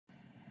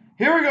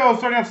Here we go,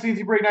 starting off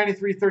CNC break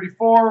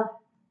 93-34.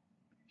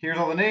 Here's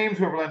all the names.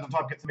 Whoever lands on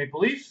top gets the Maple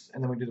Leafs,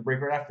 and then we do the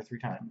break right after 3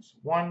 times.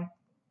 1,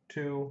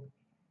 2,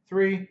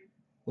 3.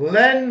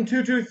 Len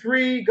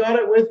 223 got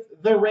it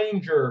with the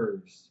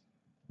Rangers.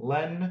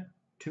 Len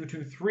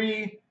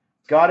 223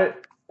 got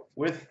it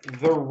with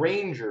the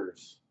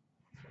Rangers.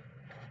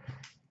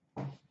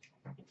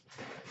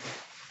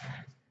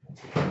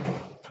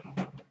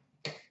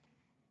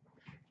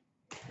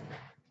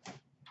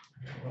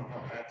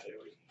 Actually, it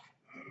was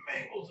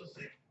Maples this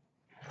thing.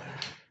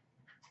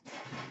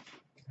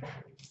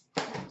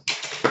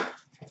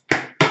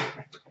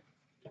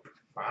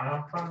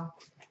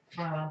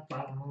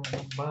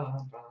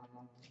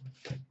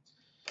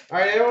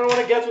 Alright, anyone want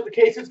to guess what the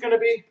case is going to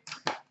be?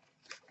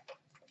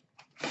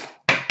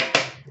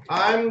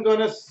 I'm going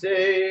to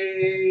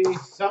say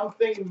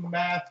something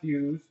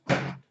Matthews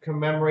to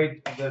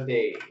commemorate the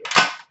day.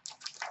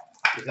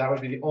 Because that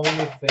would be the only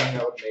thing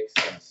that would make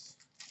sense.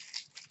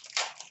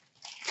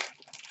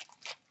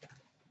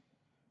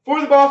 For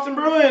the Boston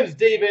Bruins,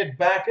 David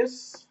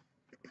Backes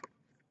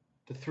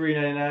to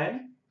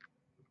 $3.99.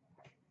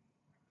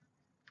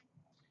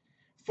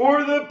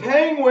 For the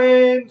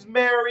Penguins,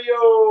 Mario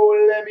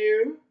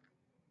Lemieux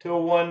to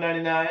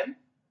 $1.99.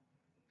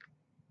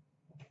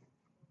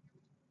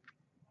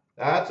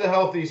 That's a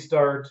healthy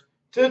start.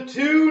 To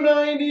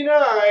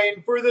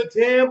 $2.99 for the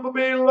Tampa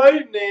Bay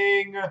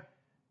Lightning,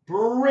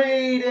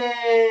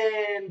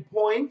 Braden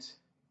Point.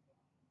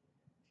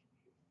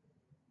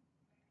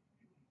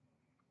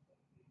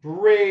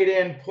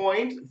 Braden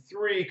Point,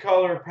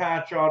 3-color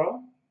patch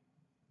auto.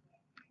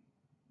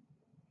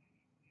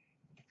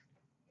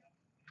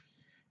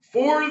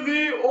 For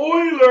the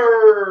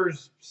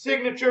Oilers,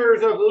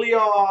 signatures of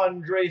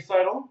Leon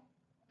Draisaitl.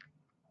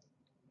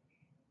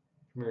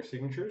 Premier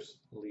signatures,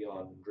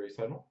 Leon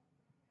Draisaitl.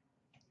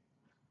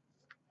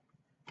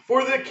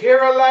 For the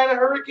Carolina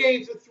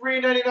Hurricanes, at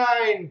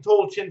 $3.99,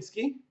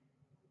 Tolchinski.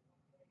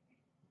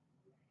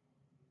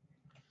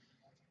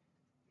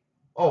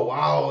 Oh,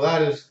 wow,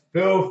 that is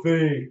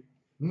filthy.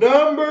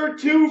 Number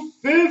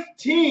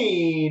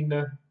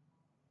 215.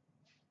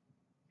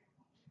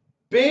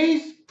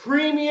 Base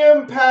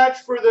premium patch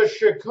for the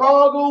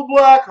Chicago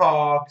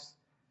Blackhawks,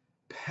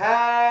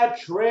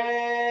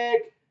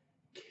 Patrick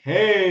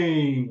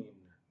Kane.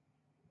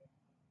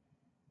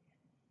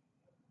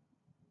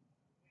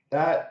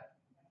 That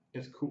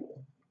is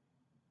cool.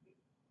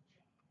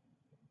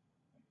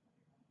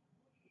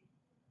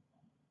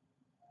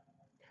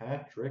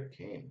 Patrick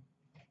Kane.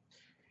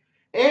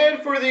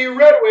 And for the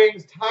Red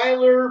Wings,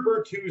 Tyler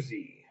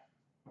Bertuzzi.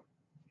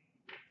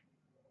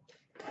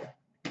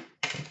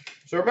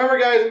 So remember,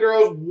 guys and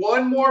girls,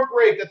 one more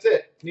break. That's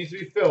it. It needs to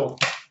be filled.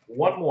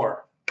 One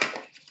more.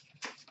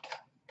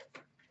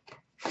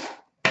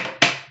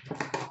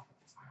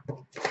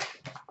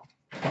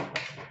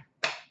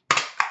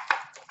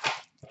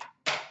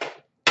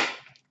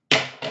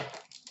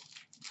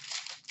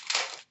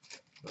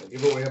 I'll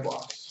give away a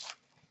box.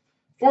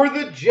 For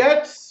the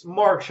Jets,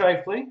 Mark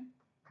Scheifele.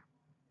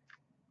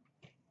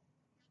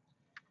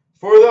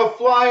 For the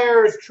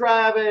Flyers,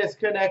 Travis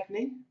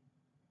Konechny,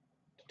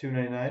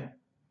 $2.99.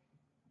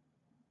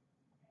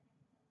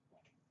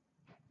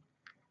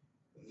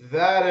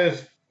 That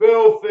is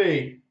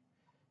filthy.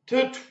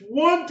 To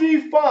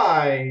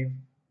 25,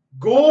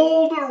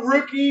 gold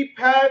rookie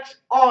patch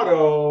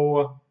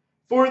auto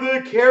for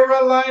the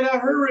Carolina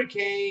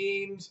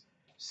Hurricanes,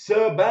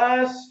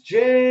 Sebastian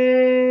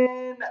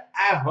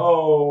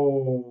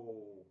Aho.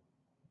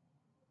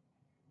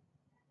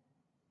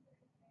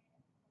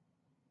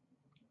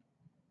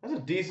 That's a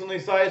decently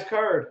sized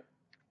card.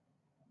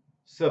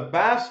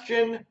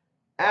 Sebastian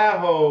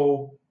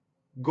Aho,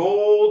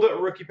 gold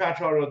rookie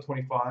patch auto to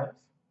 25.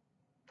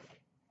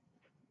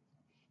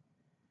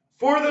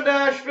 For the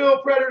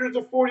Nashville Predators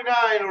of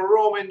 49,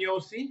 Roman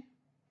Josi.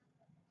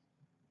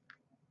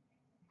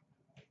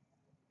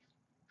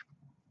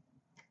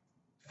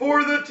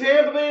 For the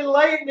Tampa Bay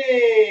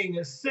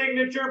Lightning,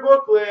 signature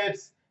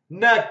booklets,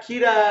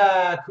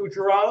 Nikita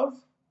Kucherov.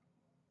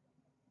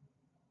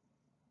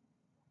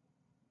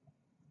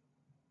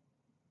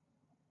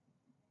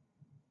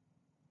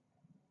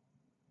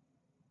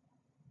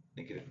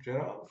 Nikita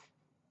Kucherov.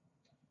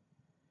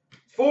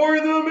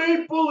 For the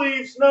Maple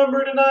Leafs,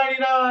 number to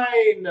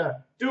 99,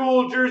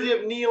 dual jersey of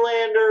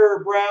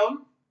Nylander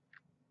Brown.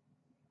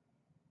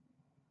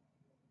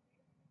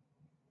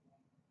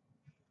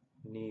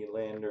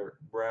 Nylander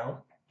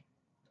Brown.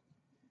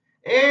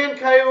 And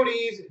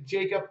Coyotes,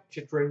 Jacob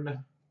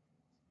Chychrun,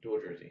 dual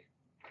jersey.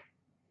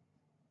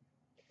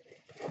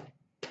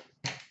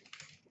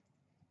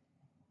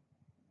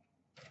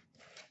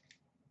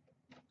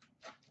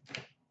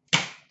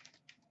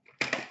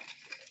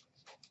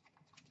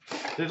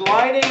 Did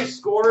Line A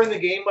score in the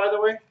game, by the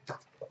way?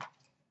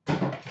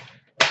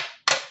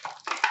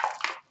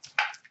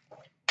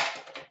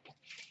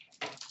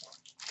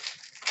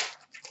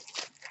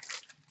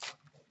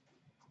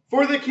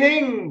 For the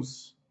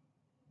Kings.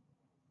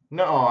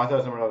 No, I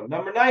thought it was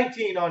number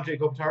 19 on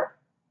Jacob Tar.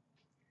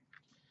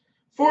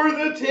 For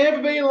the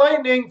Tampa Bay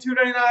Lightning,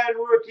 $2.99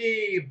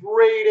 rookie,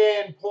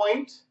 Braden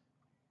Point.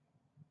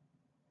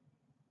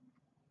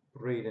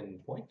 Braden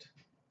Point.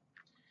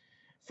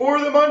 For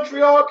the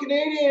Montreal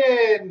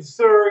Canadiens,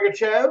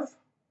 Sergachev.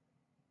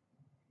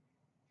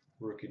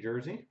 Rookie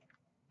jersey.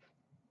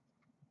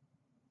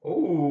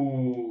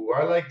 Oh,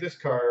 I like this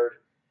card.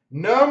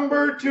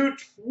 Number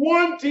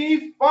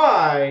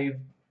 225,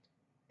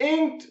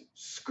 inked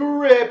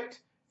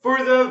script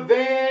for the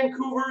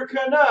Vancouver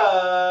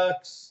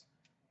Canucks,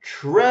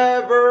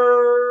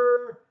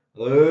 Trevor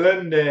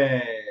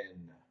Linden.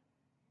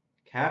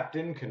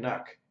 Captain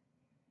Canuck.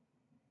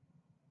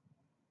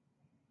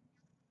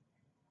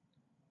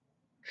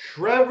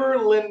 Trevor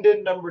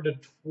Linden, number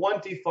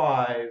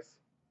 225.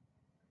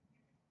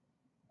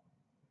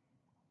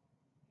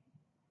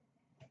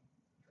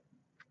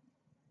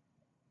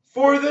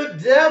 For the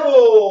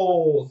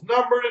Devils,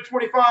 number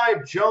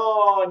 225,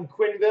 John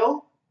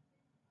Quenneville.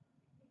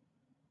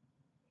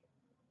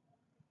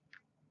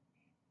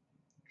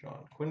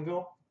 John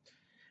Quenneville.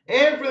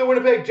 And for the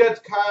Winnipeg Jets,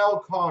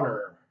 Kyle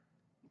Connor.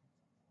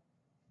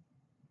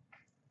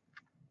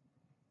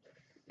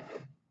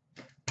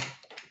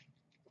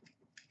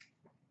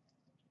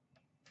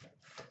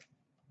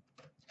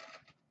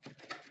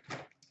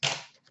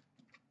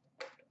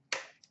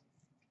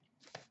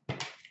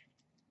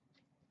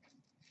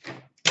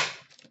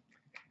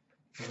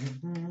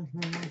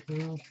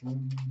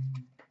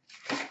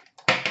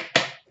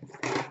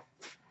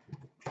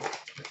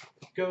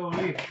 Go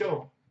Leafs,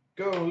 go.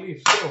 Go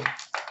Leafs, go.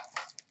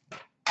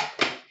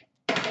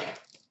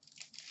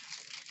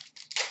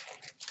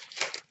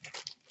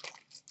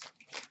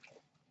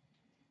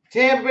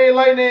 Tampa Bay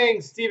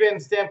Lightning, Steven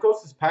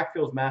Stamkos. This pack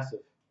feels massive.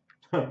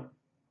 For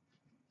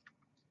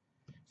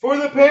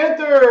the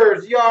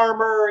Panthers,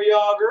 Jaromir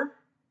Jagr.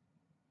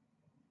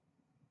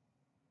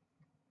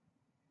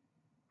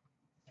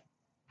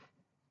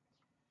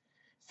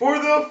 For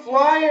the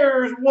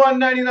Flyers,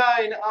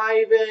 $1.99,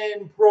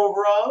 Ivan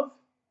Provorov.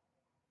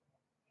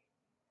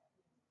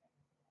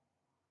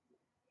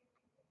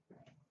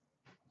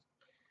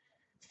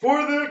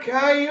 For the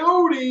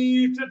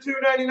Coyotes, to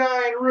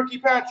 $2.99, rookie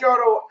patch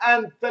auto,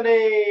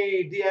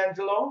 Anthony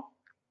DeAngelo.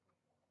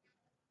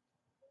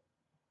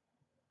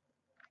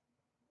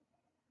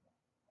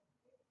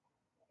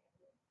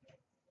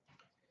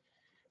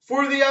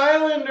 For the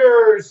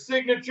Islanders,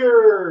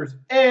 signatures,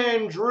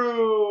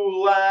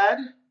 Andrew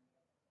Ladd.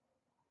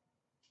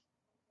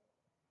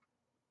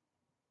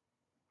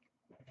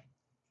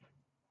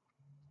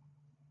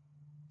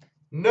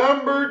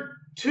 Number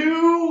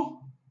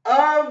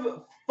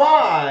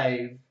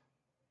 2/5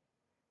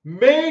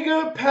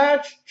 Mega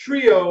Patch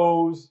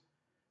Trios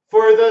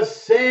for the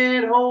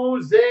San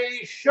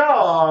Jose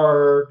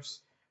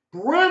Sharks,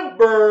 Brent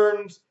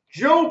Burns,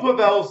 Joe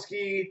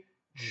Pavelski,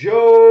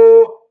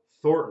 Joe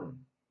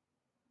Thornton.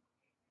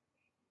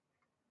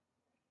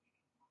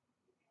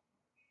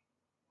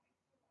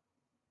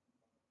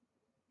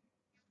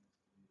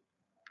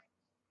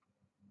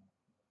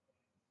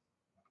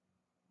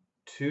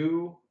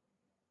 Two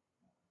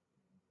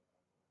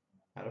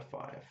out of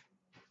 5.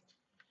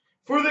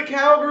 For the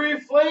Calgary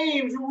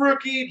Flames,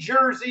 rookie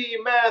jersey,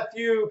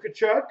 Matthew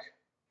Tkachuk.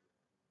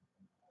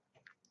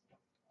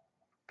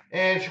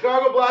 And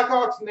Chicago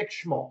Blackhawks, Nick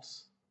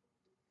Schmaltz.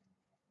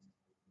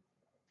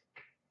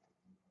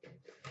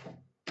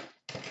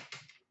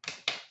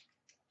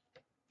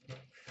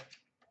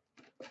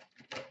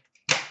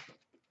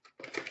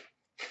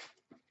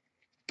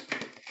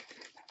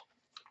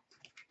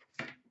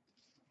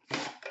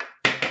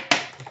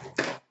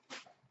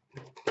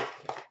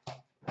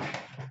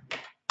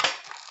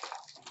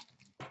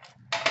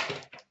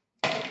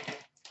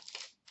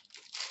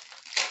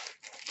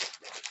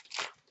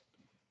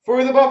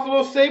 For the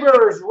Buffalo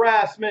Sabres,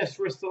 Rasmus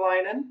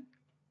Ristolainen.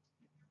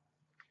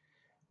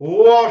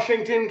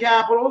 Washington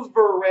Capitals,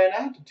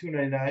 Verena to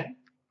 $2.99.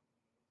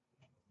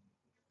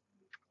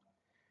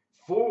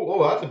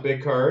 Oh, that's a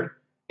big card.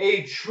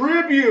 A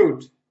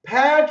tribute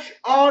patch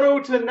auto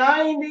to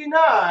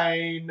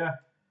 99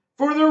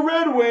 for the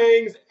Red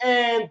Wings,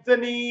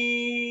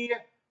 Anthony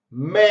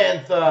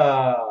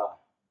Mantha.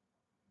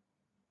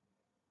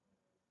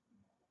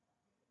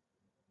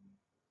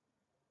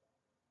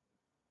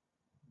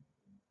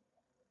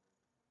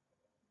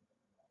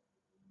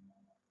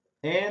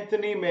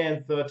 Anthony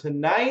Mantha to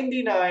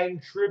 99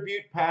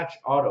 tribute patch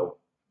auto.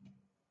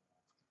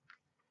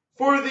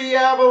 For the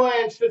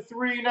Avalanche to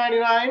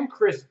 $3.99,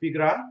 Chris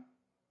Bigra.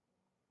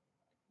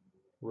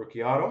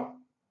 Rookie auto.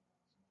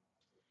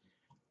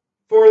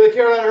 For the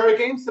Carolina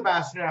Hurricanes,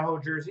 Sebastian Aho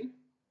jersey.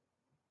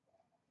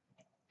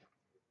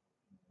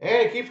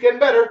 And it keeps getting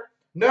better.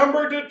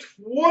 Number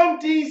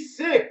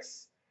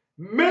 26,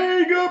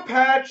 Mega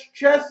Patch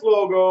chest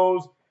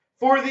logos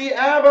for the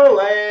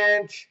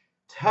Avalanche,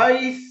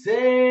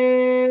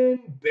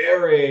 Tyson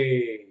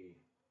Barrie.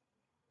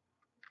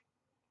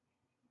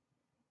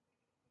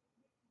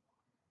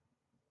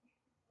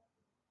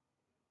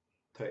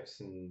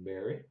 Tyson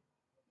Barrie.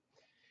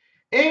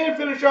 And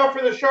finish off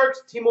for the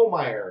Sharks, Timo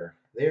Meier.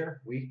 There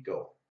we go.